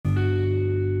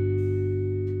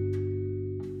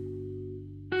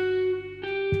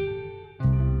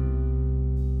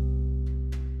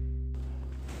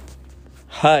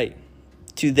Hi,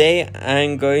 today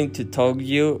I'm going to talk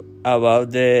you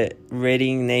about the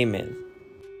reading named.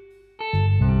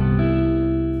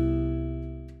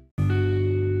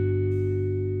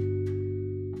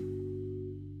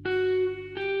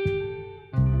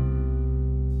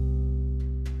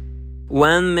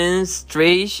 One man's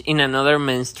trash in another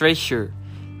man's treasure.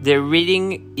 The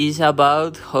reading is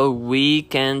about how we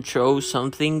can throw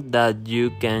something that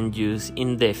you can use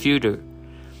in the future.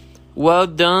 Well,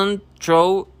 don't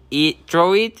throw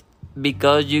it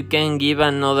because you can give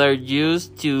another use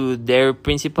to their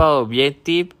principal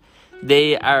objective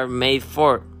they are made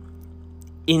for.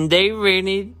 In their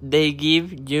reading, they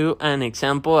give you an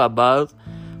example about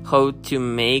how to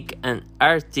make an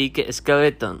Arctic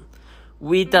skeleton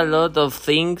with a lot of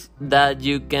things that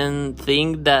you can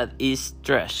think that is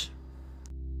trash.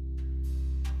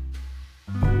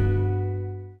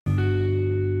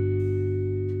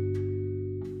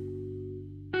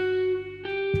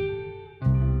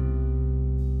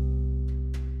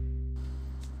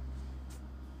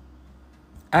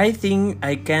 I think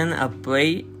I can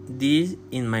apply this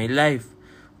in my life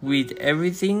with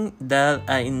everything that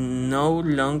I no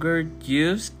longer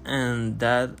use and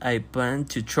that I plan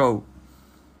to throw.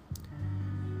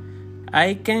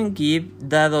 I can give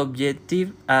that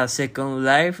objective a second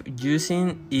life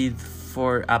using it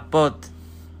for a pot,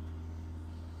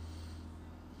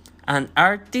 an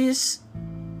artist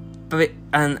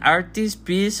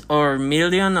piece, or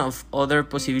million of other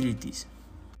possibilities.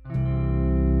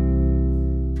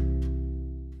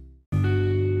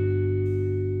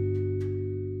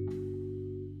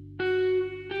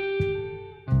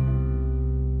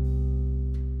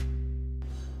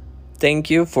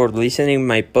 Thank you for listening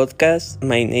my podcast.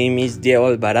 My name is Diego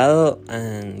Alvarado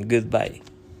and goodbye.